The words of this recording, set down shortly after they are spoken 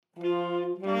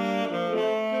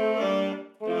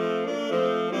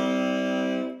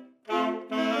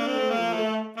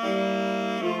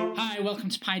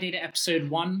to PyData episode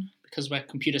 1. Because we're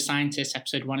computer scientists,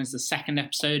 episode 1 is the second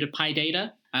episode of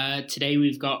PyData. Today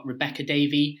we've got Rebecca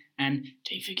Davey and,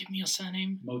 David, give me your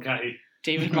surname. Mulcahy.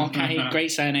 David Mulcahy,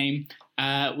 great surname.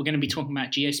 We're going to be talking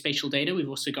about geospatial data. We've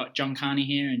also got John Carney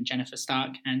here and Jennifer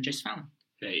Stark and Joseph Fallon.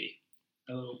 Hey.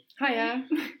 Hello. Hiya.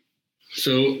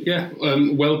 So,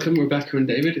 welcome, Rebecca and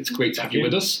David. It's great to have you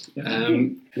with us. Why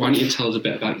don't you tell us a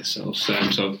bit about yourselves?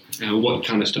 What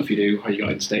kind of stuff you do, how you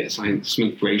got into data science, some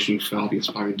inspiration for all the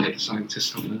aspiring data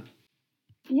scientists out there.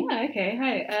 Yeah, okay,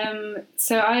 hi.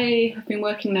 So I have been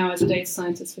working now as a data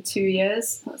scientist for 2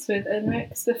 years. That's with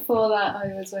INRIX. Before that, I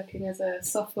was working as a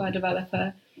software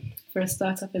developer for a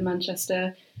startup in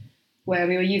Manchester where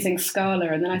we were using Scala,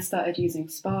 and then I started using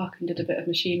Spark and did a bit of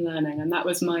machine learning, and that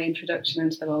was my introduction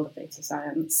into the world of data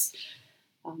science.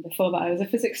 Before that, I was a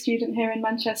physics student here in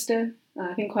Manchester.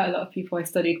 I think quite a lot of people I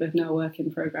studied with now work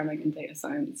in programming and data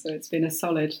science, so it's been a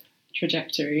solid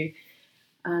trajectory.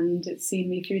 And it's seen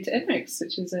me through to INRIX,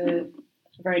 which is a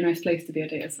very nice place to be a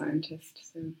data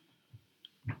scientist. So,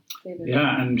 David.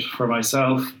 Yeah, and for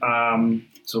myself,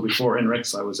 so before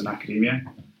INRIX, I was in academia,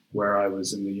 where I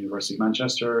was in the University of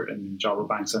Manchester in Jobber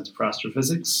Bank Centre for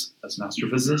Astrophysics as an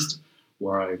astrophysicist,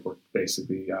 where I worked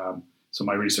basically, so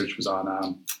my research was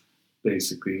on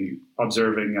basically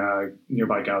observing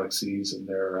nearby galaxies and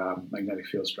their magnetic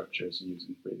field structures and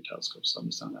using radio telescopes to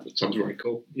understand that. That sounds very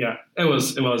cool. Yeah, it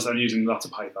was. I'm using lots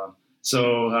of Python,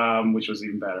 so which was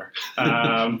even better.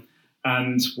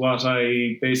 And what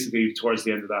I basically, towards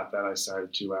the end of that, then I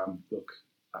started to look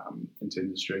into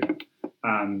industry,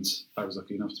 and I was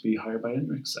lucky enough to be hired by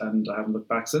INRIX, and I haven't looked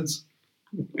back since.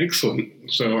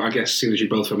 Excellent. So I guess, seeing as you're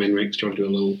both from INRIX, do you want to do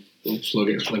a little slug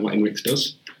explain what INRIX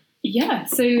does? Yeah,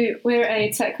 so we're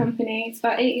a tech company. It's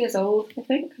about 8 years old, I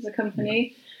think, as a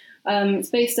company. It's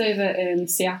based over in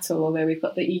Seattle, although we've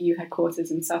got the EU headquarters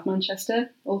in South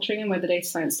Manchester, Altrincham, where the data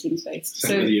science team's based.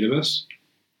 Centre of the universe.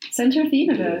 Centre of the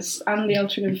universe, and the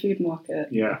Altrincham food market.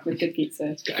 Yeah. With good pizza.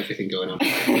 It's got everything going on.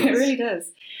 It really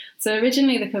does. So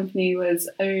originally the company was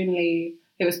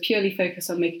purely focused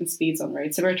on making speeds on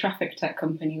roads. So we're a traffic tech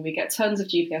company. We get tons of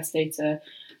GPS data.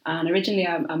 And originally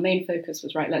our main focus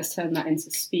was, let's turn that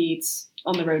into speeds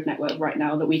on the road network right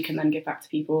now that we can then give back to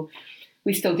people.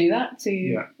 We still do that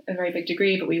to a very big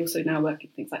degree, but we also now work in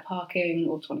things like parking,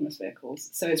 autonomous vehicles.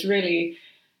 So it's really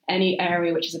any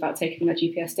area which is about taking that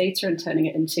GPS data and turning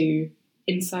it into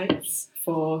insights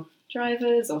for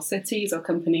drivers or cities or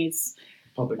companies.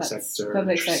 Public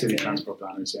sector, city transport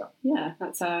planners, Yeah,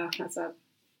 that's our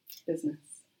business.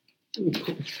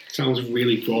 Sounds a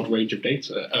really broad range of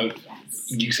data,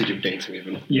 usage of data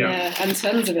even. Yeah, and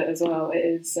tons of it as well. It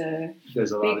is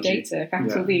there's a lot of data,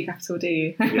 capital B, capital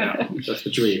D. Yeah, that's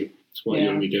the dream. It's what you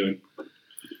want to be doing.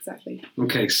 Exactly.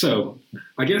 Okay, so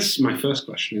I guess my first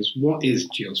question is, what is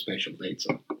geospatial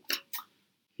data?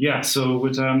 Yeah, so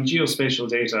with geospatial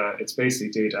data, it's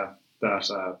basically data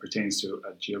that pertains to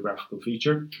a geographical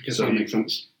feature. So that makes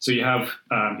sense. So you have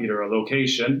either a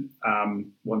location,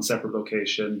 one separate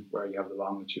location where you have the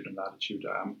longitude and latitude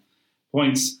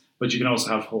points, but you can also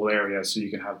have whole areas. So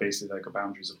you can have basically like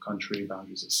boundaries of country,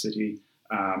 boundaries of city,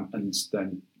 and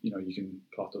then you can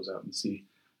plot those out and see.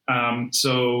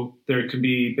 So there can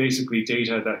be basically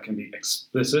data that can be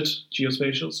explicit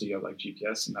geospatial. So you have like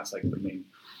GPS, and that's like the main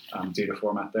data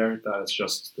format there. That's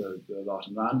just the lot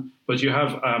and land. But you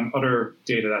have other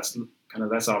data that's kind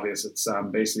of less obvious. It's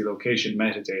basically location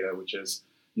metadata, which is,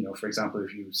 for example,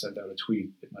 if you send out a tweet,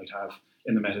 it might have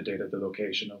in the metadata the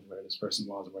location of where this person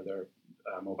was or where their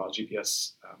mobile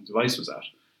GPS device was at.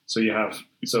 So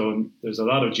there's a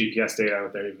lot of GPS data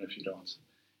out there, even if you don't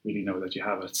really know that you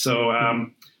have it.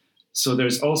 So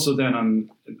there's also then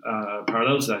on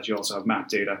parallel to that, you also have map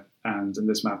data, and in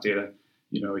this map data,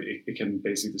 it can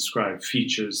basically describe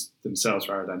features themselves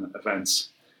rather than events.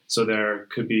 So there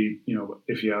could be,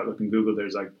 if you look in Google,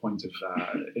 there's like point of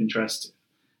interest.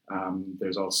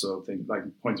 There's also things like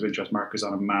point of interest markers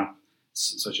on a map,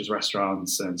 such as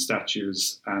restaurants and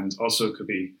statues. And also it could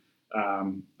be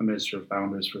administrative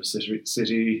boundaries for a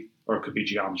city, or it could be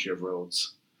geometry of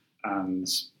roads. And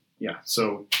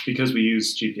so because we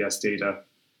use GPS data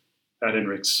at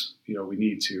INRIX, we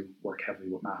need to work heavily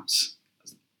with maps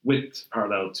with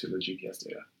parallel to the GPS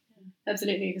data.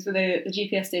 Absolutely, because the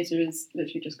GPS data is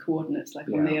literally just coordinates,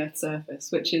 on the Earth's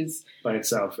surface, which is by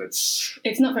itself,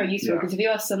 it's not very useful, because if you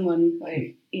ask someone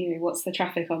what's the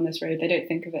traffic on this road, they don't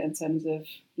think of it in terms of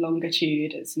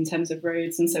longitude. It's in terms of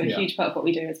roads, and so a huge part of what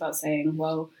we do is about saying,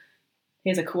 well,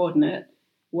 here's a coordinate.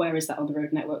 Where is that on the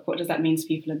road network? What does that mean to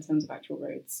people in terms of actual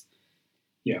roads?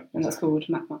 Yeah, and that's called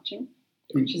map matching,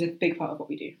 which is a big part of what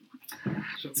we do.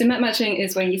 So map matching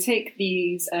is when you take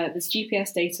these this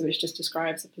GPS data, which just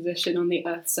describes the position on the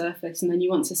Earth's surface, and then you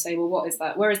want to say, well, what is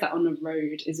that? Where is that on a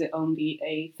road? Is it on the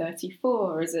A34,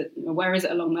 or where is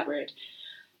it along that road?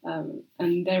 And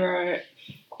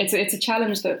it's a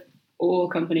challenge that all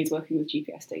companies working with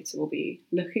GPS data will be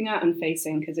looking at and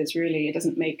facing, because it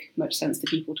doesn't make much sense to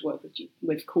people to work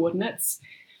with coordinates.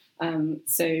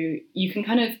 So you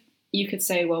could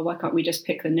say, well, why can't we just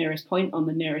pick the nearest point on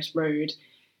the nearest road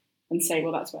and say,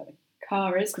 well, that's where the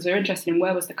car is, because we're interested in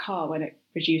where was the car when it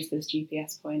produced this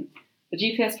GPS point. The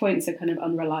GPS points are kind of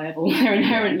unreliable. They're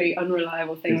inherently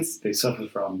unreliable things. They suffer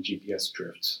from GPS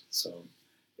drift. So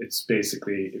it's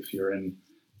basically, if you're in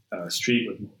a street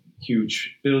with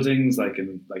huge buildings, like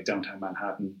downtown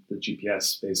Manhattan, the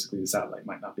GPS, basically the satellite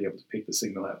might not be able to pick the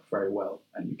signal out very well,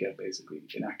 and you get basically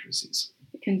inaccuracies.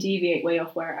 It can deviate way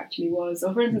off where it actually was.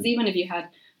 Or for instance, even if you had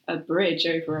a bridge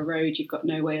over a road, you've got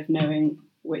no way of knowing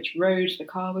which road the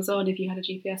car was on if you had a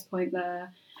GPS point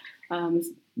there.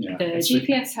 The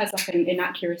GPS has like an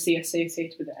inaccuracy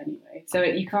associated with it anyway. So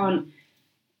you can't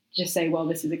just say, well,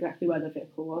 this is exactly where the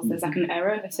vehicle was. There's like an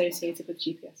error associated with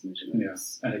GPS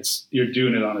measurements. Yeah, and you're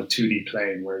doing it on a 2D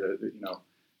plane where,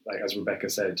 like as Rebecca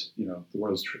said, the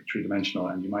world's three-dimensional,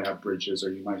 and you might have bridges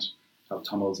or you might have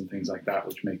tunnels and things like that,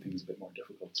 which make things a bit more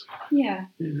difficult. Yeah.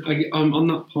 On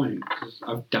that point, because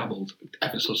I've dabbled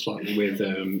ever so slightly with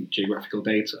geographical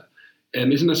data,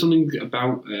 isn't there something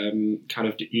about kind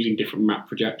of using different map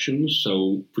projections,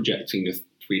 so projecting a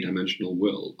three-dimensional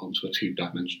world onto a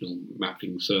two-dimensional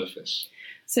mapping surface?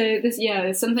 So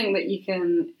it's something that you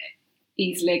can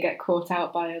easily get caught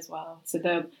out by as well.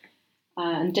 So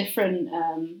and different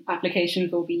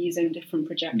applications will be using different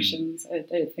projections. I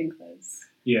don't think there's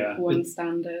one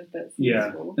standard that's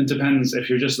useful. It depends. If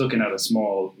you're just looking at a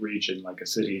small region like a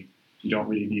city, you don't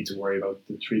really need to worry about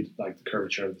the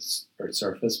curvature of the Earth's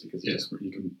surface, because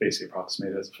you can basically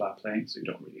approximate it as a flat plane, so you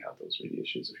don't really have those really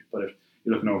issues. But if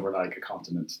you're looking over like a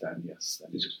continent, then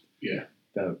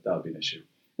that'll be an issue.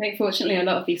 I think fortunately a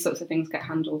lot of these sorts of things get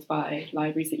handled by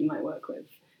libraries that you might work with.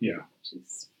 Yeah. Which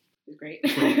is great.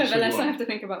 But less I have to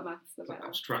think about maths.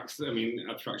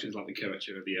 Abstractions like the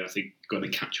curvature of the Earth are going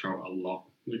to catch you out a lot,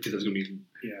 because there's going to be,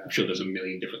 I'm sure there's a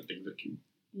million different things that can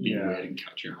be weird and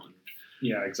catch you out.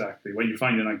 Yeah, exactly. When you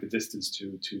find in like the distance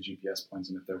to GPS points,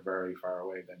 and if they're very far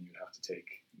away, then you'd have to take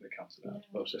account of that.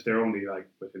 Yeah. But if they're only like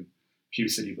within a few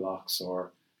city blocks,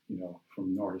 or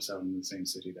from north to south in the same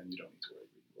city, then you don't need to worry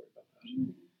about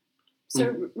that.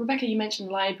 So, Rebecca, you mentioned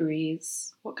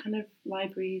libraries. What kind of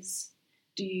libraries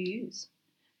do you use?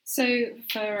 So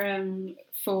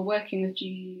for working with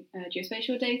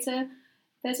geospatial data,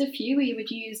 there's a few where you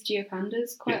would use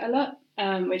GeoPandas quite a lot,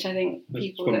 which I think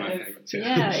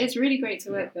it's really great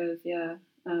to work with. Yeah.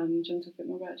 Do you want to talk a bit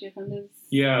more about GeoPandas?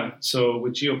 Yeah. So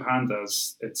with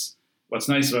GeoPandas, what's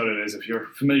nice about it is, if you're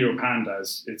familiar with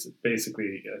pandas, it's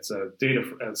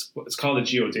called a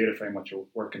geodata frame. What you're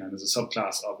working on is a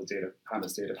subclass of the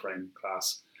pandas data frame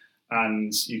class,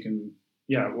 and you can.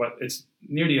 It's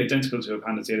nearly identical to a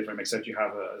pandas data frame, except you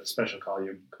have a special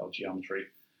column called geometry,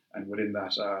 and within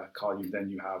that column, then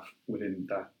you have within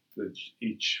that for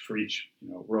each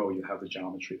row, you have the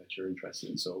geometry that you're interested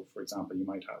in. So, for example, you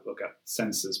might look at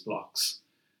census blocks,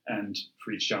 and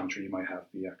for each geometry, you might have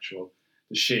the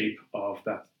shape of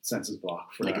that census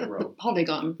block for that row. The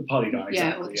polygon. The polygon,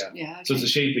 exactly. Yeah. Okay. So it's a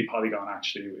shapely polygon.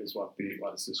 Actually, is what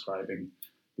is describing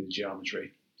the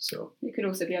geometry. So it could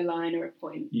also be a line or a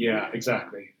point. Yeah,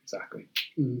 exactly.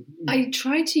 I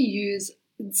tried to use,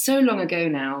 so long ago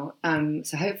now,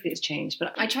 so hopefully it's changed,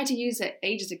 but I tried to use it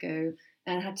ages ago,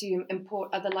 and I had to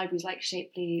import other libraries like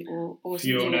Shapely or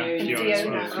Fiona. And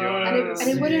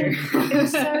it wouldn't. It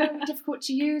was so difficult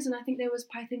to use, and I think there was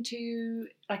Python 2,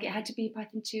 like it had to be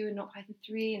Python 2 and not Python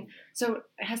 3. And so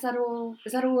is that all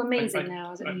amazing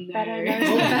now? Is it better?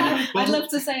 No. I'd love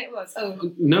to say it was. Oh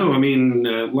no, I mean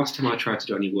last time I tried to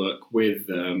do any work with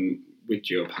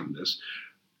GeoPandas,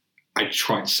 I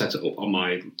tried to set it up on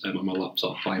my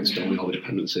laptop by installing all the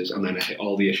dependencies, and then I hit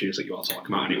all the issues that you are talking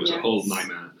about, and it was a whole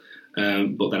nightmare.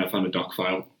 But then I found a doc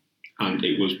file, and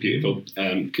it was beautiful,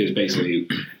 because basically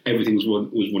everything was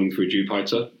running through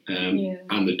Jupyter,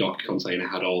 and the doc container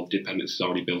had all the dependencies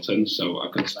already built in, so I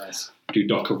could do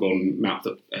docker run map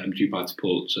that Jupyter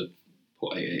put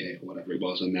AAA or whatever it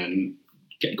was, and then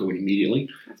get going immediately.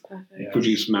 That's perfect. Yeah.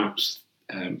 Produce maps.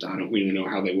 I don't really know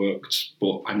how they worked,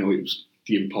 but I know it was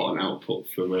the important output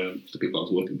for the people I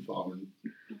was looking for. And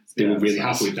they were really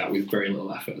happy with that with very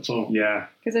little effort at all. Yeah.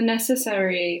 Because a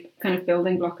necessary kind of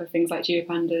building block of things like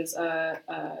GeoPandas are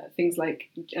things like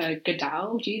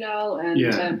GDAL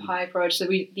and PyProj. So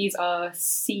these are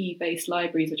C-based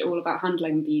libraries which are all about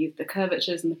handling the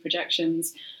curvatures and the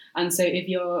projections. And so if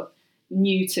you're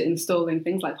new to installing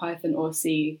things like Python or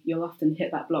C, you'll often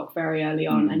hit that block very early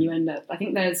on, and you end up. I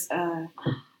think there's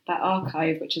that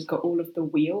archive which has got all of the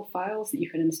wheel files that you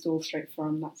can install straight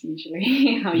from. That's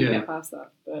usually how you get past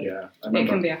that. But it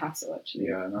can be a hassle, actually.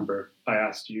 Yeah, I remember I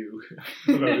asked you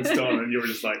about installing, and you were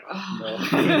just like,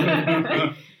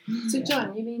 no. So,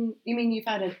 John, you mean you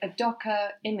found a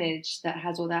Docker image that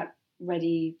has all that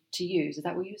ready to use? Is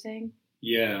that what you're saying?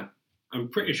 Yeah. I'm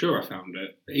pretty sure I found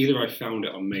it. Either I found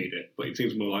it or made it, but it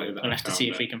seems more likely that we'll I have to see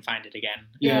if we can find it again.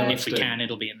 Yeah, if we can,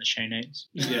 it'll be in the show notes.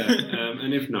 Yeah,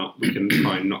 and if not, we can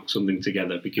try and knock something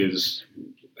together, because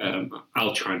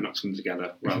I'll try and knock something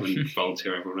together rather than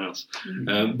volunteer everyone else.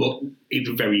 But it's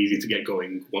very easy to get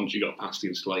going once you got past the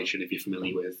installation if you're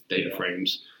familiar with data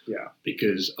frames. Yeah.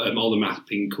 Because all the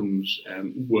mapping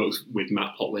works with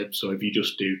Matplotlib. So if you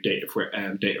just do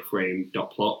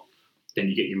dataframe.plot, then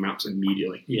you get your maps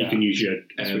immediately. Yeah. You can use your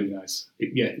That's really nice.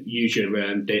 use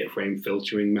your data frame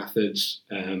filtering methods.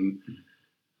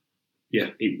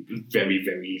 It's very,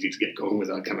 very easy to get going with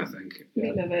that kind of thing.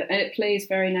 We love it. And it plays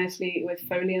very nicely with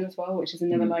Folium as well, which is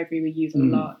another library we use a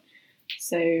lot.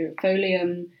 So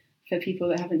Folium, for people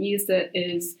that haven't used it,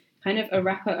 is kind of a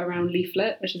wrapper around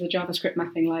Leaflet, which is a JavaScript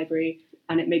mapping library,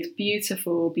 and it makes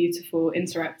beautiful, beautiful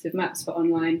interactive maps for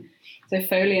online. So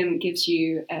Folium gives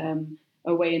you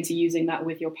a way into using that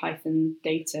with your Python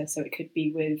data. So it could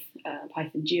be with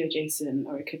Python GeoJSON,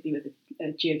 or it could be with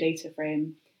a geodata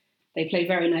frame. They play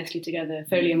very nicely together.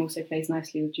 Folium also plays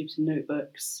nicely with Jupyter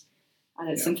Notebooks, and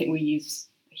it's something we use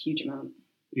a huge amount.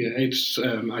 Yeah, it's.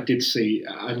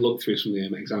 I looked through some of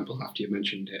the examples after you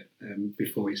mentioned it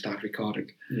before we started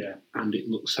recording. Yeah, and it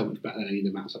looks so much better than any of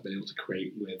the maps I've been able to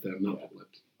create with Matplotlib.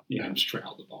 Straight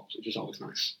out the box, which is always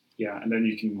nice. Yeah, and then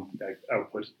you can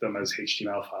output them as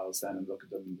HTML files then and look at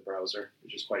them in the browser,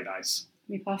 which is quite nice.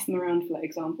 We pass them around for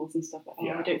examples and stuff like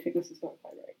that. I don't think this has got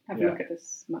quite right. Have a look at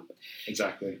this map.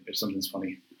 Exactly, if something's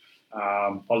funny.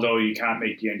 Although you can't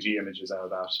make PNG images out of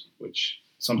that, which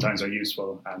sometimes are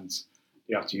useful, and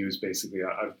you have to use basically,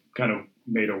 I've kind of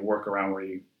made a workaround where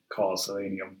you call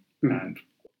Selenium and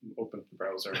open up the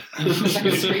browser, just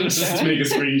make a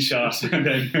screenshot, and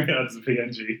then that's a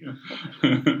PNG.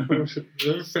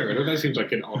 Fair enough. That seems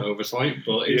like an odd oversight,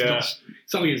 but it's not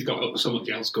something that's got so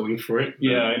much else going for it.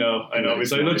 Yeah, I know.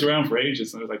 Because I looked around for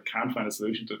ages and I was like, can't find a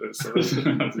solution to this, so I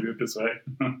have to do it this way.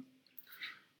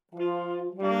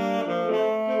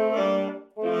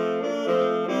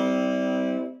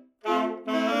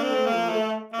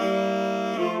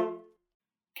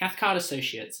 Cathcart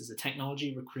Associates is a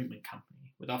technology recruitment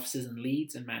company with offices in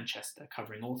Leeds and Manchester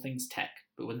covering all things tech,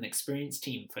 but with an experienced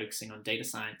team focusing on data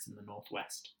science in the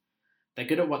Northwest. They're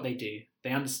good at what they do,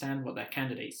 they understand what their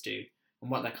candidates do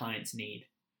and what their clients need,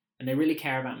 and they really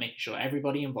care about making sure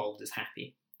everybody involved is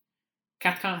happy.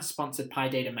 Cathcart has sponsored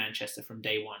PyData Manchester from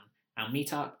day one, our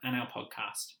meetup and our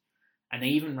podcast, and they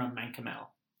even run Mancamel.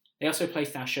 They also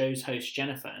placed our show's host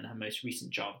Jennifer in her most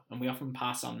recent job, and we often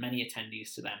pass on many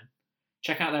attendees to them.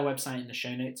 Check out their website in the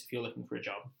show notes if you're looking for a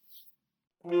job.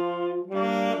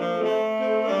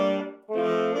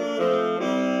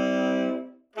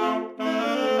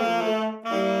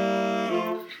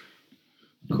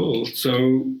 Cool.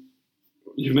 So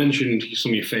you mentioned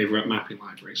some of your favourite mapping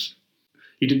libraries.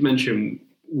 You did mention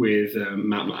with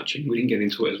map matching, we didn't get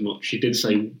into it as much. You did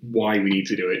say why we need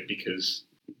to do it, because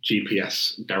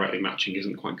GPS directly matching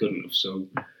isn't quite good enough. So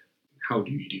how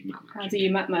do you do map matching? How do you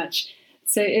map match?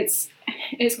 So it's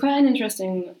quite an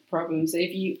interesting problem. So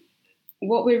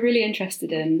what we're really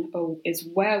interested in is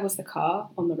where was the car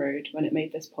on the road when it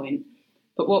made this point?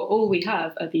 But all we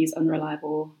have are these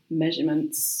unreliable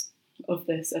measurements of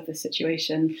this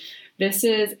situation. This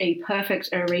is a perfect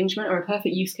arrangement or a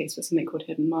perfect use case for something called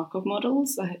hidden Markov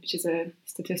models, which is a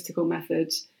statistical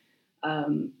method.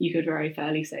 You could very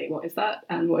fairly say, what is that?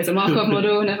 And what is a Markov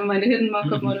model? Never mind a hidden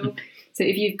Markov model. So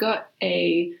if you've got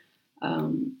a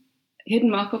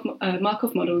hidden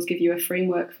Markov models give you a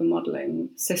framework for modelling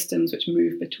systems which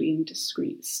move between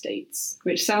discrete states,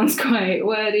 which sounds quite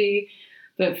wordy,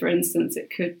 but for instance, it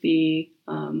could be,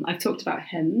 I've talked about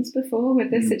hens before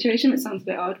with this situation, which sounds a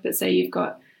bit odd, but say you've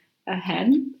got a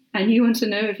hen and you want to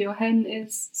know if your hen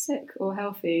is sick or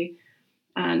healthy.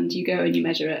 and you go and you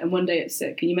measure it, and one day it's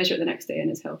sick, and you measure it the next day and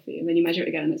it's healthy, and then you measure it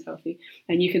again and it's healthy.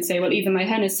 And you can say, well, either my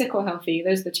hen is sick or healthy,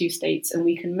 those are the two states, and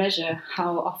we can measure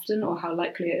how often or how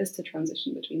likely it is to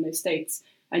transition between those states.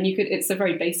 And it's a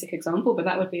very basic example, but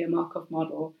that would be a Markov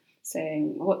model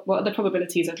saying, what are the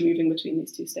probabilities of moving between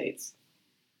these two states?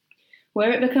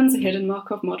 Where it becomes a hidden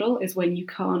Markov model is when you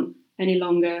can't any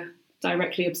longer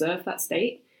directly observe that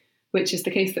state, which is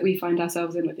the case that we find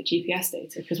ourselves in with the GPS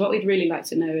data. Because what we'd really like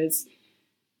to know is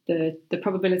the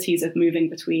probabilities of moving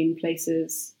between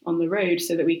places on the road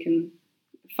so that we can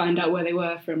find out where they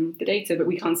were from the data, but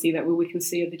we can't see that. Well, we can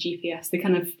see the GPS, the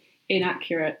kind of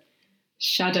inaccurate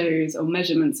shadows or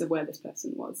measurements of where this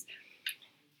person was.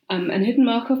 And hidden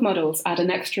Markov models add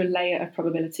an extra layer of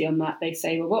probability on that. They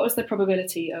say, well, what was the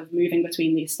probability of moving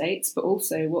between these states, but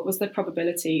also what was the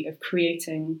probability of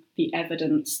creating the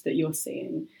evidence that you're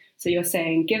seeing? So you're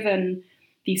saying, given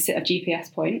these set of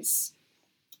GPS points,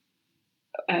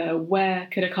 where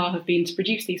could a car have been to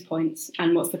produce these points,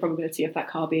 and what's the probability of that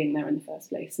car being there in the first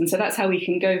place? And so that's how we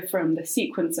can go from the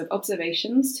sequence of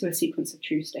observations to a sequence of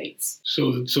true states.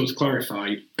 So to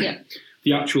clarify,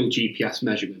 the actual GPS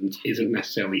measurement isn't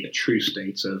necessarily a true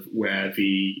state of where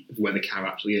the car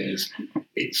actually is.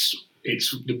 It's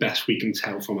the best we can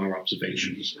tell from our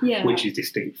observations, which is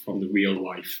distinct from the real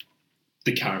life.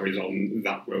 The car is on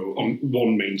that road, on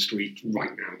one main street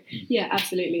right now. Yeah,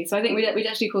 absolutely. So I think we'd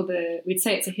actually we'd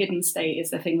say it's a hidden state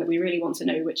is the thing that we really want to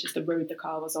know, which is the road the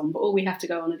car was on. But all we have to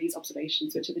go on are these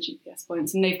observations, which are the GPS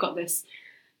points. And they've got this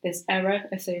error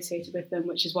associated with them,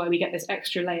 which is why we get this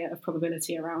extra layer of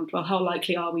probability around, well, how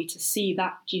likely are we to see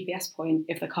that GPS point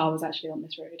if the car was actually on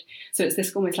this road? So it's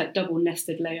this almost like double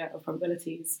nested layer of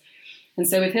probabilities. And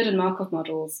so with hidden Markov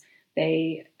models,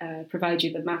 they provide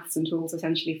you the maths and tools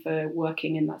essentially for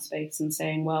working in that space and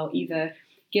saying, well, either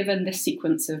given this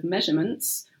sequence of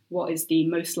measurements, what is the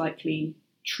most likely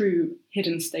true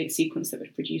hidden state sequence that would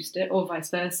have produced it, or vice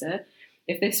versa.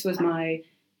 If this was my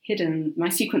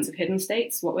sequence of hidden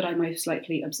states, what would I most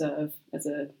likely observe as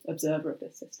an observer of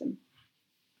this system?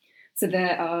 So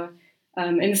there are,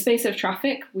 in the space of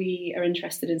traffic, we are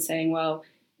interested in saying, well,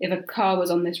 if a car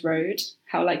was on this road,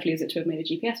 how likely is it to have made a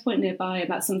GPS point nearby? And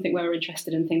that's something where we're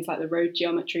interested in things like the road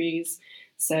geometries.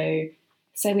 So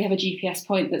say we have a GPS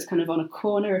point that's kind of on a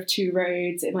corner of two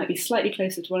roads. It might be slightly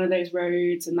closer to one of those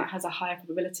roads, and that has a higher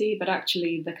probability. But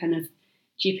actually, the kind of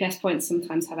GPS points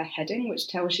sometimes have a heading, which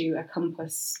tells you a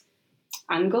compass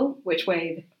angle, which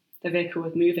way the vehicle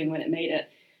was moving when it made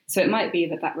it. So it might be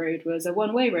that road was a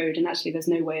one-way road, and actually there's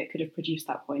no way it could have produced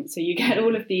that point. So you get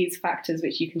all of these factors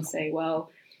which you can say, well,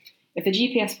 if the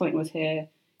GPS point was here,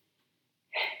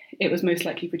 it was most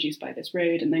likely produced by this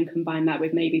road, and then combine that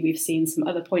with maybe we've seen some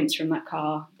other points from that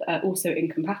car that are also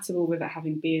incompatible with it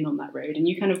having been on that road. And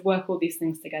you kind of work all these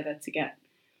things together to get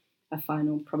a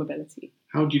final probability.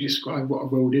 How do you describe what a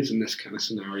road is in this kind of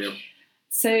scenario?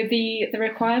 So the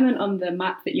requirement on the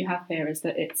map that you have here is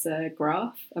that it's a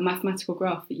graph, a mathematical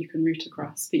graph that you can route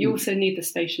across. But you also need the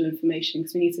spatial information,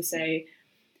 because we need to say,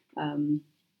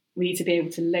 we need to be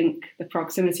able to link the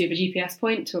proximity of a GPS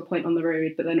point to a point on the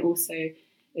road, but then also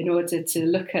in order to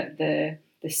look at the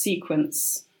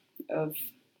sequence of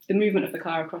the movement of the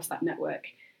car across that network,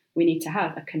 we need to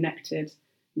have a connected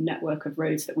network of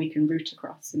roads that we can route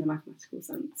across in a mathematical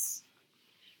sense.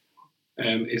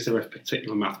 Is there a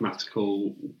particular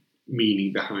mathematical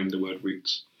meaning behind the word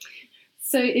routes?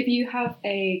 So if you have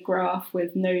a graph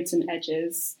with nodes and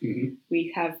edges,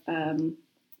 we have a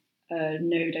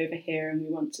node over here, and we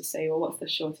want to say, well, what's the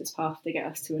shortest path to get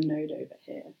us to a node over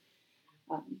here?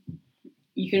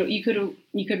 You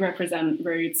could represent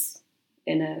roads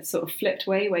in a sort of flipped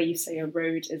way, where you say a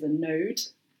road is a node,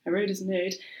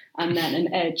 and then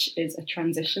an edge is a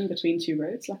transition between two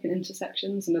roads, like an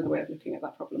intersection. Is another way of looking at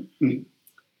that problem.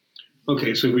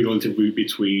 Okay, so if we go into route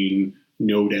between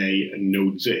node A and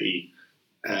node Z,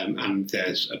 and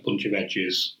there's a bunch of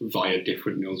edges via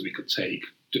different nodes we could take.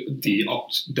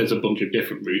 There's a bunch of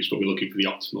different routes, but we're looking for the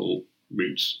optimal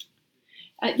routes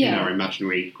in our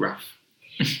imaginary graph.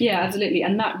 Yeah, absolutely.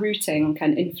 And that routing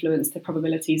can influence the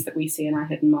probabilities that we see in our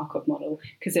hidden Markov model,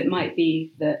 because it might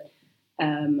be that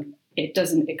it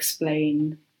doesn't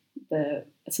explain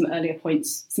some earlier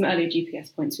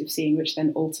GPS points we've seen, which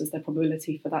then alters the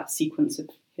probability for that sequence of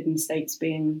hidden states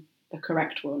being the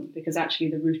correct one, because actually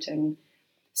the routing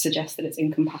suggests that it's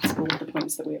incompatible with the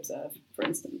points that we observe, for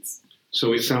instance.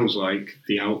 So it sounds like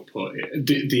the output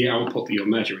that you're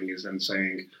measuring is then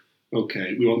saying,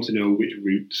 okay, we want to know which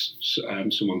routes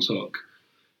someone took,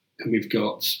 and we've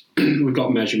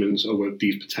got measurements over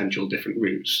these potential different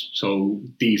routes. So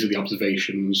these are the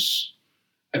observations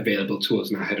available to us,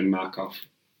 and our hidden Markov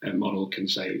model can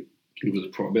say, give us the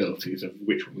probabilities of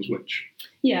which one was which.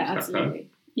 Yeah, absolutely.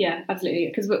 Yeah, absolutely.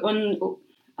 Because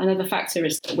another factor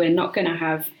is that we're not going to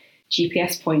have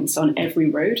GPS points on every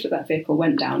road that vehicle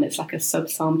went down. It's like a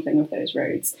sub-sampling of those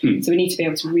roads. So we need to be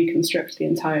able to reconstruct the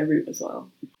entire route as well.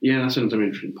 Yeah, that's another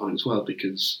interesting point as well,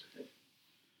 because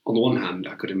on the one hand,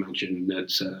 I could imagine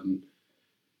that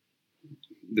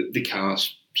the car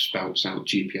spouts out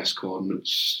GPS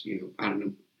coordinates, I don't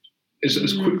know,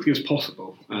 as quickly as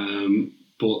possible.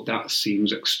 But that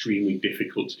seems extremely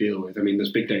difficult to deal with. I mean,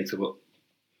 there's big data, but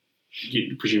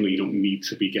presumably you don't need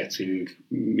to be getting,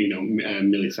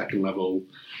 millisecond level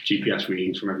GPS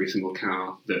readings from every single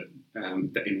car that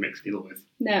INRIX deal with.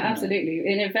 No, absolutely.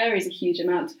 And it varies a huge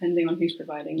amount depending on who's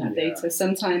providing that data.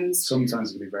 Sometimes it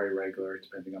can be very regular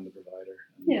depending on the provider.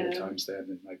 And other times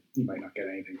then you might not get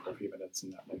anything for a few minutes,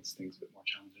 and that makes things a bit more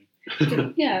challenging.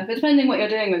 Yeah, but depending what you're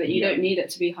doing with it, you don't need it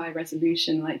to be high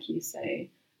resolution, like you say.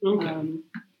 Okay.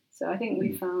 So I think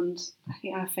we found,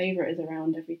 our favourite is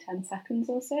around every 10 seconds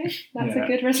or so. That's a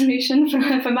good resolution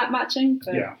for map matching.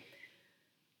 But Yeah,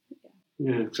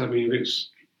 because I mean,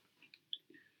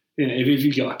 if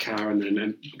you got a car and then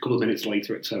a couple of minutes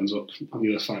later it turns up on the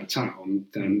other side of town,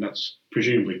 then that's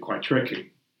presumably quite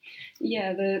tricky.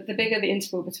 Yeah, the bigger the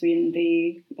interval between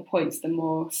the points, the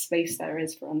more space there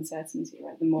is for uncertainty,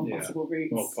 right? The more possible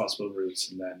routes. More possible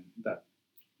routes, and then that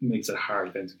makes it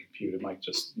hard then to compute. It might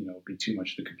just be too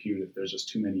much to compute if there's just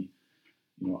too many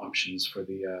options for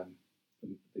the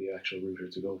actual router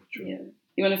to go through. Yeah,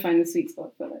 you want to find the sweet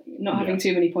spot for not having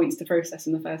too many points to process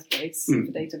in the first place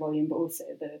for data volume, but also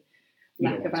the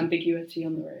lack of ambiguity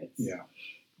on the roads. Yeah.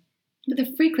 But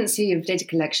the frequency of data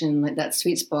collection, like that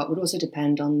sweet spot, would also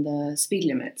depend on the speed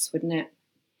limits, wouldn't it?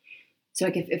 So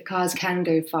like if cars can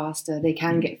go faster, they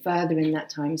can get further in that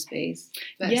time space.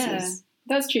 Yeah,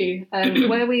 that's true.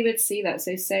 Where we would see that,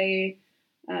 so say,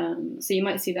 so you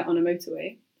might see that on a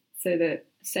motorway, so that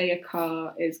say a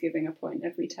car is giving a point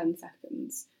every 10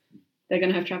 seconds, they're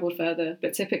going to have travelled further.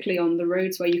 But typically on the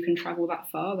roads where you can travel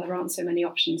that far, there aren't so many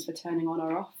options for turning on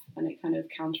or off, and it kind of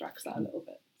counteracts that a little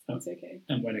bit. So that's okay.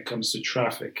 And when it comes to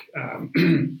traffic,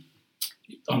 on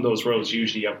those roads,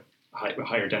 usually you have a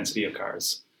higher density of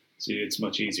cars. So it's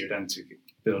much easier then to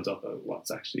build up what's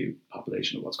actually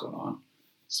population of what's going on.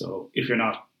 So if you're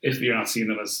not seeing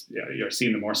them as you're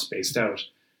seeing them more spaced out,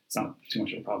 it's not too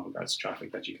much of a problem with regards to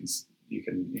traffic that you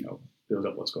can build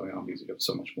up what's going on, because you have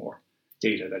so much more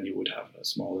data than you would have a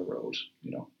smaller road.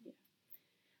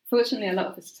 Fortunately, a lot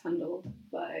of this is handled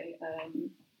by.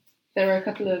 There are a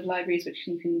couple of libraries which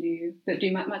you can do that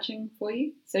do map matching for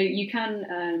you. So you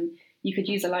can you could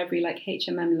use a library like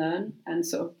HMM Learn and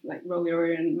sort of like roll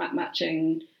your own map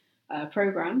matching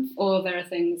program. Or there are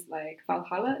things like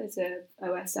Valhalla is a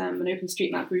OSM, an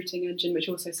OpenStreetMap routing engine, which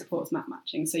also supports map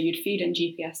matching. So you'd feed in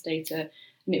GPS data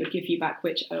and it would give you back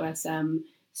which OSM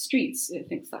streets it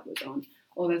thinks that was on.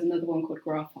 Or there's another one called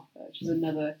Graphhopper, which is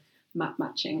another map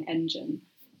matching engine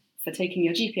for taking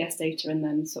your GPS data and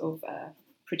then sort of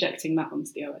projecting that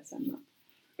onto the OSM map.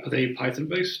 Are they Python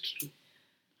based?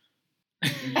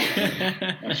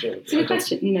 It's a good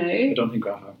question. No. I don't think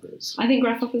Graphhopper is. I think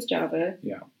Graphhopper's Java.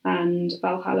 Yeah. And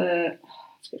Valhalla,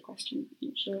 that's a good question. I'm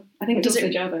not sure. I think it's also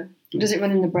Java. Does it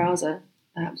run in the browser,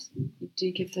 perhaps? Do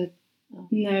you give the... Oh.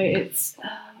 No, it's...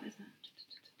 what is that?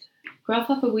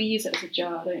 Graphhopper, we use it as a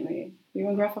jar, don't we? We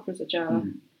run Graphhopper as a jar.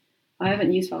 I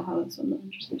haven't used Valhalla, so I'm not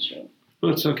interested, sure.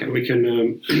 Well, that's okay. We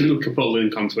can put a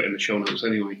link onto it in the show notes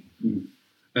anyway.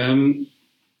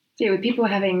 With people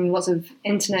having lots of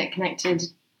internet-connected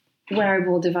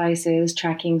wearable devices,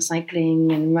 tracking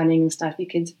cycling and running and stuff, you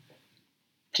could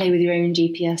play with your own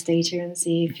GPS data and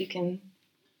see if you can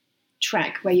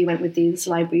track where you went with these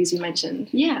libraries you mentioned.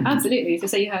 Yeah, absolutely. So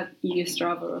say you use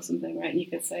Strava or something, right? You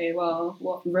could say, well,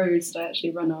 what roads did I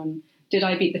actually run on? Did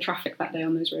I beat the traffic that day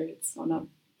on those roads or not?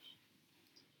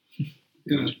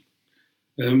 Yeah.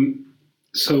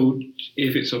 So,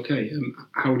 if it's okay,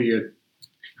 how do you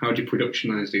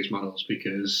productionize these models?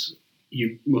 Because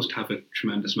you must have a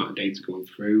tremendous amount of data going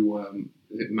through.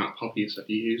 Is it MapHopper you said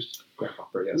you used?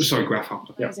 Graphhopper, yes. Sorry,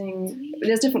 Graphhopper. Yeah.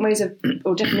 There's different ways of,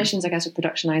 or definitions, I guess, of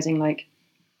productionizing, like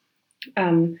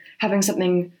having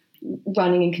something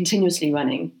running and continuously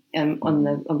running on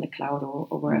the cloud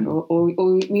or wherever, or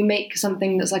we make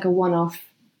something that's like a one-off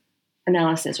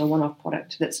analysis or one-off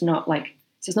product that's not like.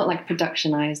 So it's not like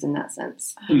productionized in that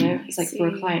sense, It's like for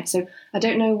a client. So I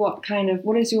don't know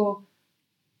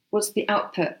what's the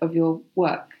output of your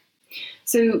work?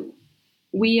 So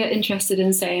we are interested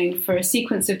in saying for a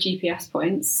sequence of GPS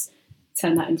points,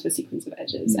 turn that into a sequence of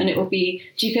edges. And it will be,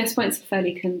 GPS points are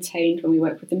fairly contained when we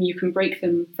work with them. You can break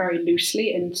them very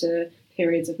loosely into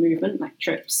periods of movement, like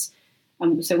trips.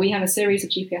 So we have a series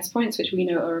of GPS points which we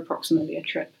know are approximately a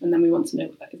trip, and then we want to know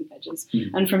what that is at edges.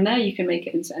 And from there you can make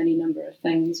it into any number of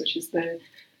things, which is the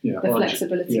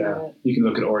flexibility of it. You can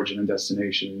look at origin and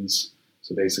destinations.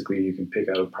 So basically you can pick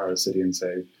out a part of the city and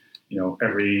say,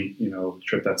 every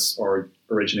trip that's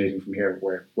originating from here,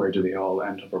 where do they all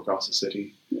end up across the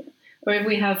city? Yeah. Or if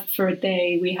we have, for a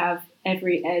day, we have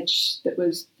every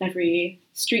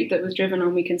street that was driven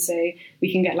on, we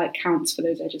can get like counts for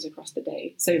those edges across the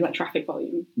day. So like traffic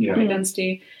volume, traffic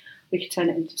density. We could turn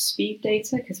it into speed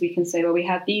data, because we can say, well, we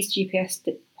have these GPS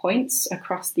points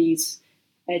across these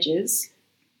edges.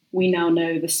 We now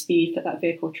know the speed that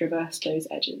vehicle traversed those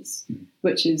edges,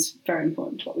 which is very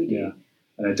important to what we do. Yeah.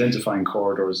 And identifying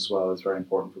corridors as well is very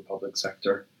important for public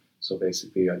sector. So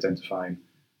basically identifying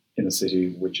in a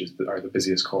city which are the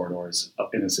busiest corridors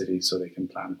up in a city, so they can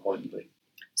plan accordingly.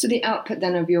 So the output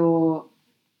then of your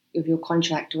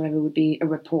contract or whatever would be a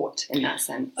report in that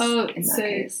sense.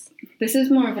 Case. This is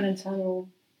more of an internal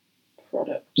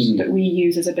product that we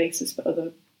use as a basis for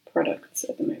other products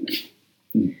at the moment.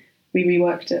 We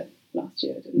reworked it last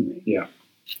year, didn't we? Yeah.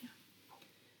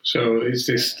 So is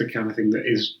this the kind of thing that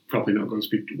is probably not going to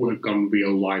be work on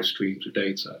real live streams of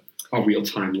data, or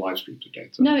real-time live streams of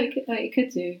data? No, it could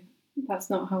do. That's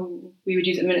not how we would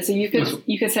use it at the minute. So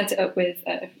you could set it up with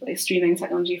like streaming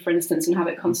technology, for instance, and have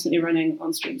it constantly running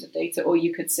on streams of data. Or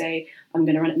you could say, I'm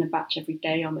going to run it in a batch every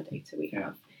day on the data we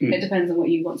have. It depends on what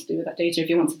you want to do with that data. If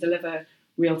you want to deliver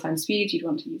real-time speed, you'd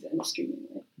want to use it in a streaming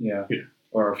way. Yeah.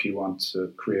 Or if you want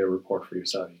to create a report for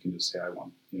yourself, you can just say, I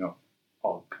want,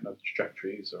 all kind of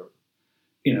trajectories or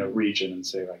in a region, and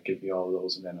say, right, give me all of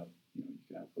those, and then you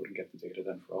can output and get the data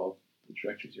then for all the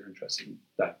trajectories you're interested in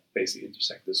that basically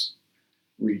intersect this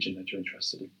region that you're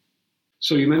interested in.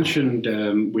 So you mentioned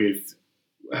with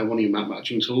one of your map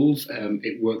matching tools,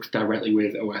 it works directly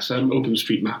with OSM,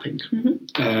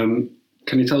 OpenStreetMapping.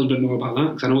 Can you tell us a bit more about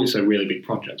that? Because I know it's a really big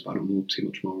project, but I don't know too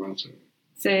much more about it.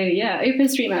 So yeah,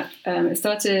 OpenStreetMap, it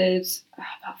started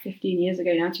about 15 years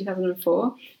ago now,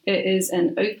 2004. It is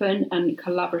an open and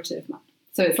collaborative map.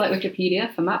 So it's like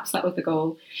Wikipedia for maps. That was the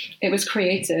goal. It was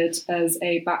created as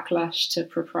a backlash to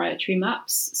proprietary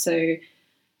maps. So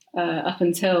up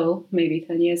until maybe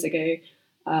 10 years ago,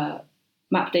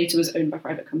 map data was owned by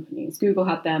private companies. Google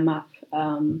had their map.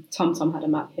 TomTom had a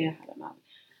map. Here had a map.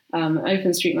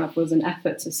 OpenStreetMap was an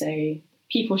effort to say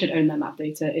people should own their map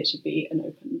data. It should be an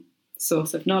open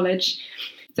source of knowledge.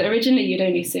 So originally you'd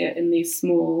only see it in these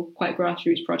small, quite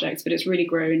grassroots projects, but it's really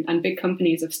grown and big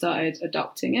companies have started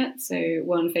adopting it. So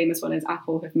one famous one is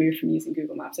Apple have moved from using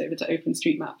Google Maps over to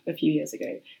OpenStreetMap a few years ago,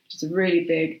 which is a really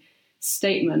big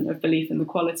statement of belief in the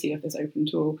quality of this open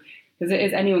tool. Because it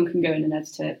is, anyone can go in and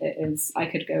edit it. It is, I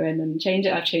could go in and change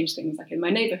it. I've changed things like in my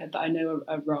neighbourhood that I know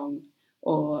are wrong,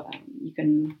 or you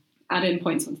can add in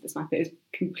points onto this map. It is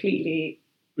completely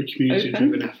a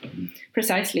community-driven effort.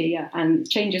 Precisely, yeah. And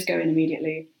changes go in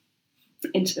immediately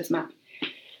into this map.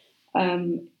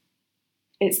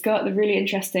 It's got the really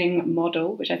interesting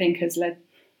model, which I think has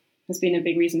been a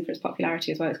big reason for its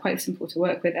popularity as well. It's quite simple to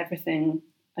work with. Everything,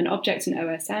 an object in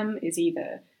OSM is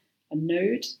either a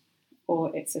node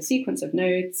or it's a sequence of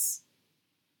nodes,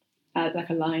 like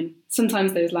a line.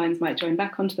 Sometimes those lines might join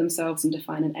back onto themselves and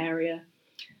define an area.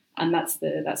 And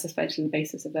that's especially the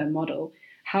basis of their model.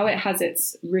 How it has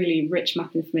its really rich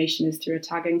map information is through a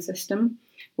tagging system,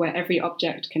 where every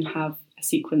object can have a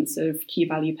sequence of key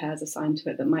value pairs assigned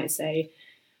to it that might say,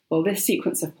 well, this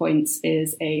sequence of points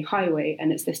is a highway,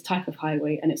 and it's this type of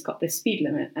highway, and it's got this speed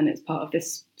limit, and it's part of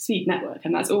this speed network,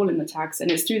 and that's all in the tags.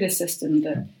 And it's through this system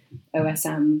that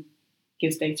OSM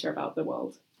gives data about the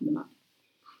world on the map.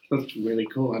 That's really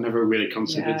cool. I never really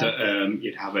considered that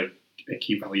you'd have a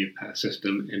key value pair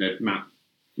system in a map.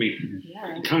 I mean,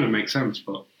 it kind of makes sense,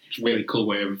 but it's a really cool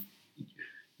way of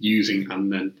using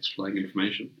and then displaying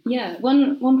information. Yeah,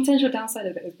 one potential downside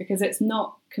of it is because it's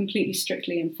not completely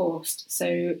strictly enforced.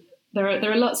 So there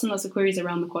are lots and lots of queries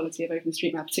around the quality of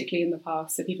OpenStreetMap, particularly in the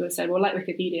past. So people have said, well, like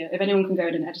Wikipedia, if anyone can go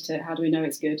in and edit it, how do we know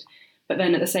it's good? But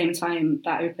then at the same time,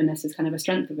 that openness is kind of a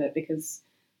strength of it, because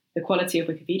the quality of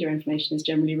Wikipedia information is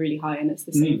generally really high, and it's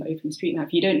the same for OpenStreetMap.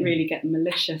 You don't really get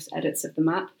malicious edits of the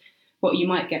map. What you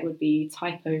might get would be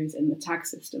typos in the tag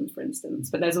system, for instance.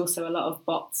 But there's also a lot of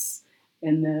bots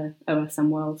in the OSM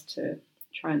world to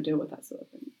try and deal with that sort of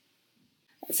thing.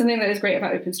 Something that is great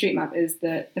about OpenStreetMap is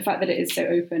that the fact that it is so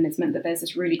open, it's meant that there's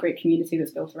this really great community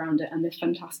that's built around it and this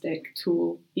fantastic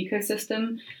tool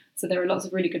ecosystem. So there are lots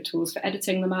of really good tools for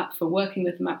editing the map, for working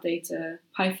with the map data.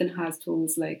 Python has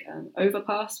tools like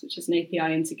Overpass, which is an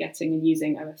API into getting and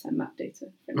using OSM map data,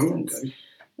 for instance.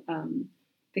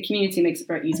 The community makes it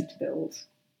very easy to build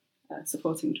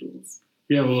supporting tools.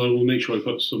 Yeah, well, we'll make sure we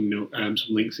put some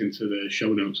links into the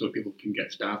show notes so people can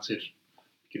get started.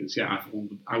 Because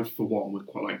I for one would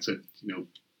quite like to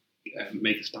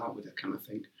make a start with it kind of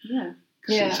thing. Yeah.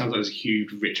 Because it sounds like there's a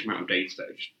huge, rich amount of data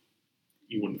that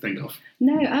you wouldn't think of.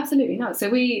 No, absolutely not. So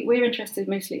we're interested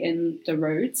mostly in the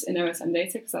roads in OSM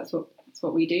data because that's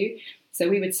what we do. So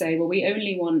we would say, well, we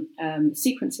only want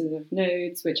sequences of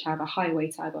nodes which have a highway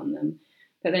tag on them.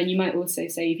 But then you might also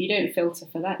say, if you don't filter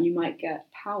for that, you might get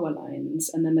power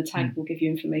lines, and then the tag will give you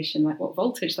information like what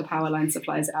voltage the power line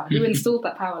supplies it at, who installed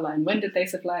that power line, when did they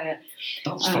supply it.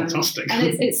 That's fantastic. And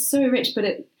it's so rich,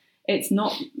 but it's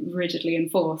not rigidly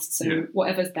enforced. So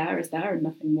whatever's there is there and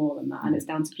nothing more than that. And it's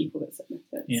down to people that submit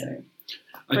it. Yeah. So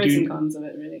pros and cons of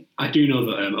it, really. I do know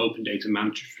that Open Data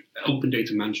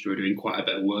Manchester are doing quite a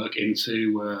bit of work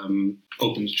into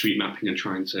open street mapping and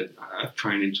trying to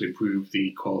improve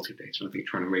the quality of data. And I think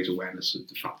trying to raise awareness of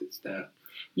the fact that it's there.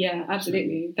 Yeah,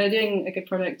 absolutely. They're doing a good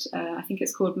product. I think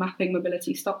it's called Mapping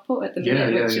Mobility Stockport at the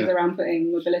minute, which is around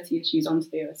putting mobility issues onto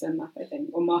the OSM map, I think,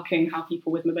 or marking how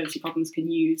people with mobility problems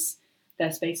can use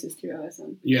their spaces through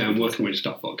OSM. Yeah, I'm working with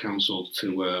Stockport Council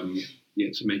to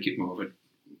make it more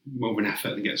of an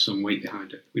effort and get some weight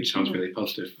behind it, which sounds really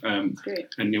positive. Great.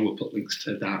 And we'll put links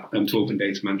to that, to Open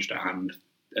Data Manchester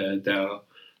and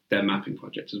their mapping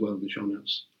project as well in the show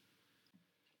notes.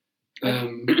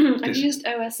 I've used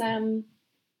OSM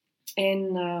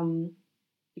in,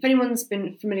 if anyone's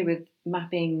been familiar with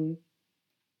mapping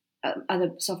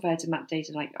other software to map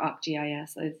data like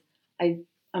ArcGIS, I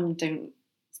don't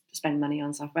spend money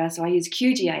on software, so I use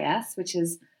QGIS, which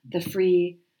is the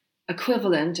free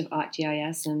equivalent of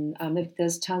ArcGIS, and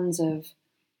there's tons of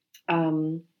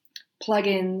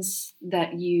plugins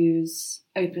that use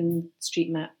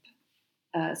OpenStreetMap,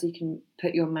 so you can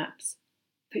put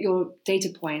your data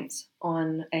points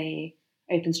on a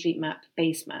OpenStreetMap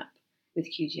base map with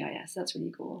QGIS. That's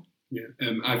really cool. Yeah,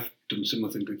 I've done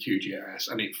similar thing with QGIS,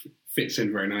 and it fits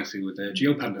in very nicely with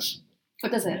GeoPandas. Oh,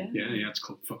 does it? Yeah, it's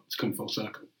come full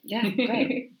circle. Yeah,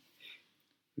 great.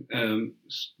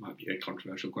 This might be a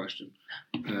controversial question,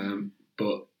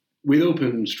 but with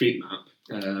OpenStreetMap,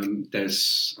 I know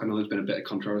there's been a bit of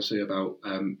controversy about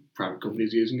private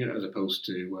companies using it as opposed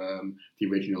to the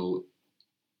original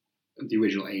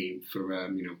aim for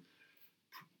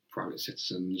private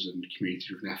citizens and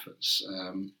community-driven efforts.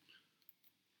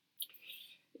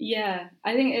 Yeah,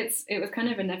 I think it was kind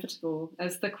of inevitable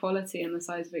as the quality and the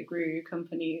size of it grew.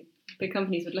 Big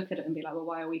companies would look at it and be like, well,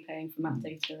 why are we paying for map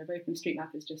data if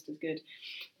OpenStreetMap is just as good?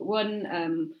 But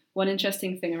one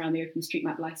interesting thing around the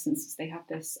OpenStreetMap license is they have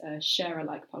this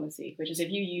share-alike policy, which is if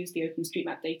you use the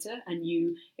OpenStreetMap data and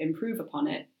you improve upon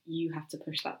it, you have to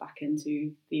push that back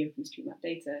into the OpenStreetMap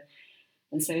data.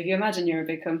 And so if you imagine you're a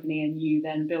big company and you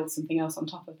then build something else on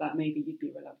top of that, maybe you'd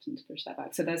be reluctant to push that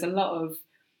back. So there's a lot of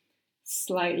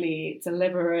slightly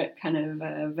deliberate kind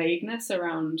of vagueness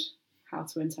around how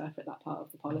to interpret that part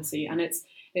of the policy. And it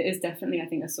is definitely, I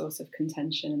think, a source of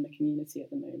contention in the community at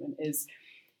the moment is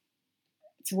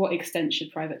to what extent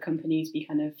should private companies be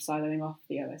kind of siloing off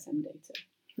the OSM data?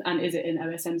 And is it in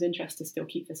OSM's interest to still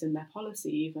keep this in their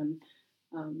policy even?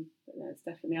 But no, it's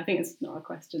definitely, I think it's not a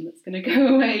question that's going to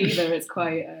go away either. It's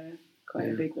quite a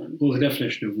big one. Well, the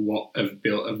definition of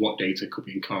what data could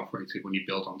be incorporated when you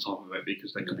build on top of it,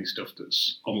 because there could be stuff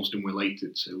that's almost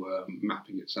unrelated to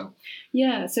mapping itself.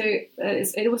 Yeah, so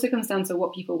it also comes down to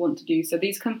what people want to do. So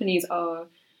these companies are,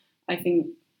 I think,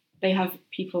 they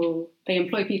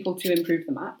employ people to improve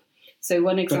the map. So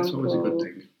one example, that's always a good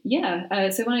thing. Yeah,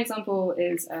 so one example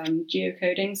is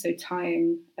geocoding, so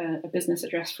tying a business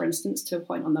address, for instance, to a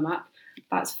point on the map.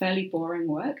 That's fairly boring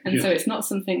work, and so it's not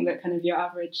something that kind of your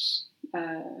average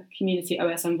community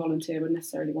OSM volunteer would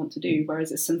necessarily want to do,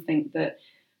 whereas it's something that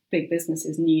big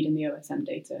businesses need in the OSM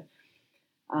data.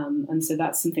 And so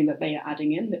that's something that they are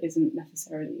adding in that isn't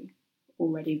necessarily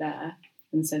already there.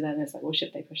 And so then it's like, well,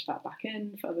 should they push that back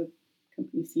in for other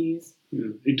companies to use?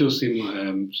 Yeah, it does seem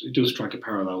like it does strike a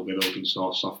parallel with open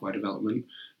source software development.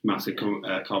 Massive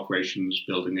corporations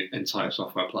building entire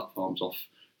software platforms off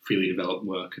freely developed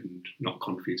work and not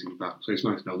contributing back. So it's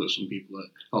nice to know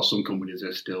that some companies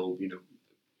are still,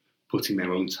 putting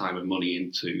their own time and money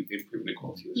into improving the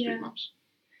quality of the street maps.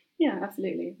 Yeah,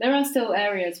 absolutely. There are still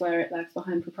areas where it lags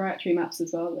behind proprietary maps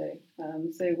as well,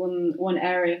 though. So one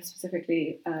area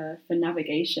specifically for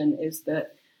navigation is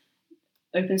that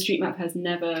OpenStreetMap has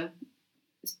never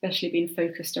especially been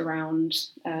focused around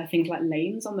things like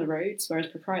lanes on the roads, whereas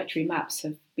proprietary maps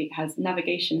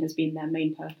navigation has been their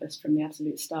main purpose from the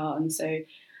absolute start. And so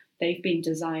they've been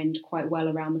designed quite well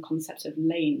around the concept of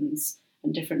lanes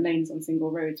and different lanes on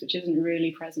single roads, which isn't really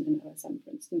present in OSM,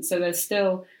 for instance. So there's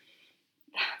still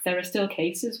there are still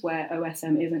cases where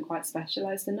OSM isn't quite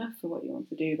specialised enough for what you want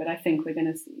to do, but I think we're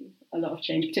going to see a lot of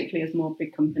change, particularly as more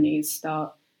big companies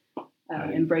start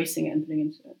embracing it and putting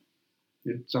into it.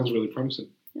 Yeah, sounds really promising.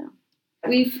 Yeah.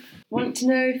 We want to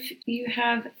know if you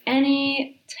have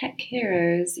any tech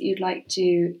heroes that you'd like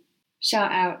to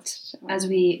shout out as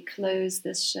we close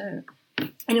this show.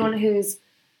 Anyone who's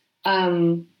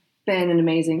been an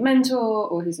amazing mentor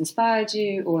or who's inspired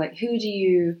you, or like who's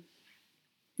your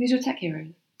tech hero?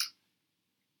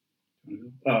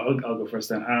 I'll go first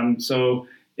then. So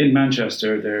in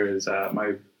Manchester, there is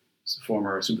my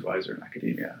former supervisor in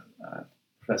academia,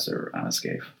 Professor Anna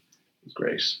Scaife. It was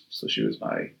great. So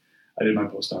I did my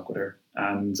postdoc with her,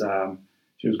 and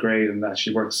she was great in that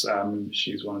she works.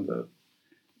 She's one of the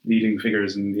leading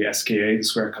figures in the SKA, the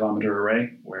Square Kilometre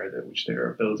Array, which they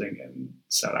are building in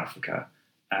South Africa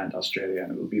and Australia,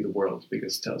 and it will be the world's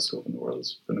biggest telescope in the world.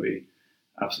 It's going to be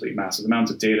absolutely massive. The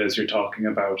amount of data as you're talking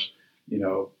about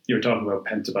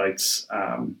petabytes,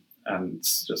 and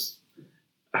just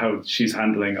how she's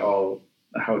handling how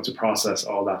to process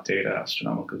all that data,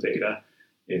 astronomical data.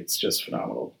 It's just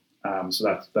phenomenal. So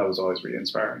that was always really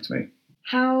inspiring to me.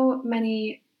 How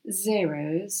many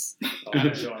zeros? I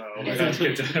don't know. We'd have to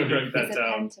get to write that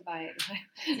down. Petabyte.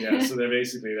 Yeah, so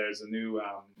there's a new,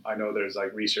 I know there's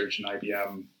like research in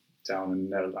IBM down in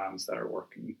the Netherlands that are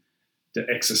working the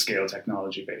exascale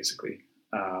technology basically.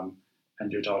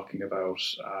 And you're talking about,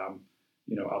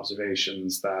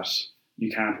 observations that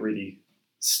you can't really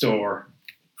store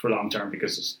for long term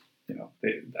because,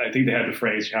 I think they had the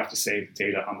phrase, you have to save the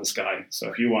data on the sky. So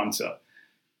if you want to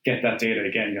get that data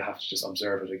again, you have to just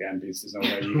observe it again because there's no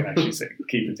way you can actually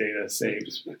keep the data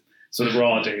saved. So the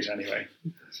raw data anyway.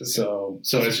 So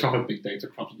it's proper big data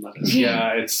problem, that is.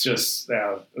 Yeah, it's just,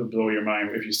 it'll blow your mind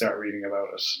if you start reading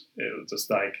about it. It'll just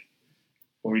like,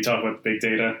 when we talk about big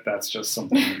data, that's just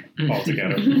something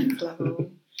altogether.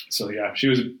 So yeah, she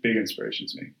was a big inspiration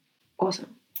to me.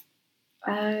 Awesome.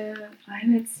 I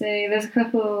would say there's a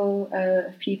couple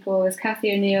of people. There's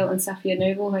Cathy O'Neill and Safia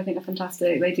Noble, who I think are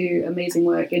fantastic. They do amazing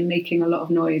work in making a lot of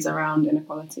noise around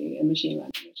inequality in machine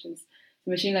learning,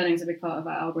 machine learning is a big part of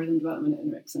our algorithm development at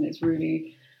INRIX, and it's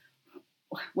really,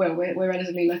 we're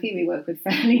relatively lucky. We work with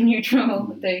fairly neutral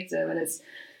data, and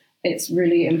it's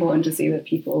really important to see that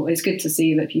it's good to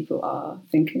see that people are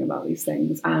thinking about these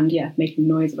things and making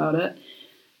noise about it.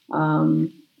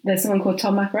 There's someone called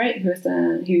Tom McWright who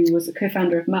was a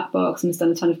co-founder of Mapbox and has done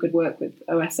a ton of good work with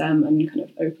OSM and kind of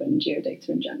open geodata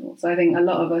in general. So I think a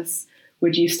lot of us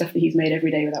would use stuff that he's made every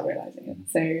day without realizing it.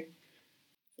 So a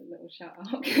little shout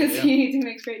out because he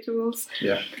makes great tools.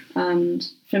 Yeah. And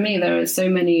for me, there are so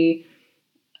many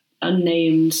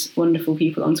unnamed wonderful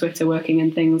people on Twitter working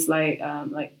in things like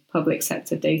public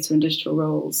sector data and digital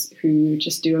roles who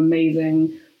just do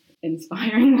amazing,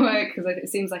 inspiring work, because it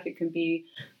seems like it can be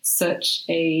such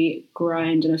a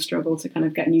grind and a struggle to kind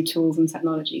of get new tools and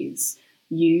technologies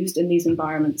used in these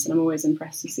environments, and I'm always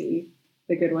impressed to see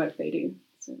the good work they do.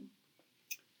 So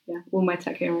all my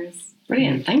tech heroes.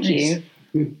 Brilliant, thank you.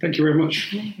 Thank you very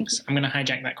much. I'm going to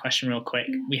hijack that question real quick.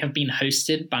 We have been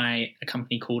hosted by a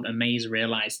company called Amaze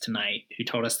Realize tonight, who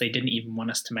told us they didn't even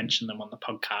want us to mention them on the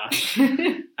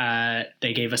podcast.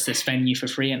 They gave us this venue for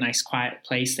free, a nice quiet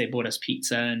place. They bought us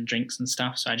pizza and drinks and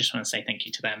stuff. So I just want to say thank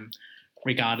you to them,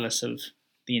 regardless of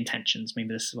the intentions.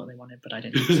 Maybe this is what they wanted, but I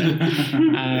didn't think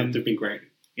so. They've been great.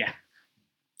 Yeah.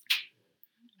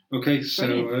 Okay,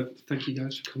 so thank you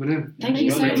guys for coming in. Thank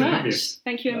you so much.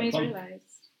 Thank you, Amaze Realize.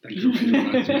 Thank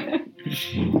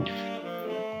you.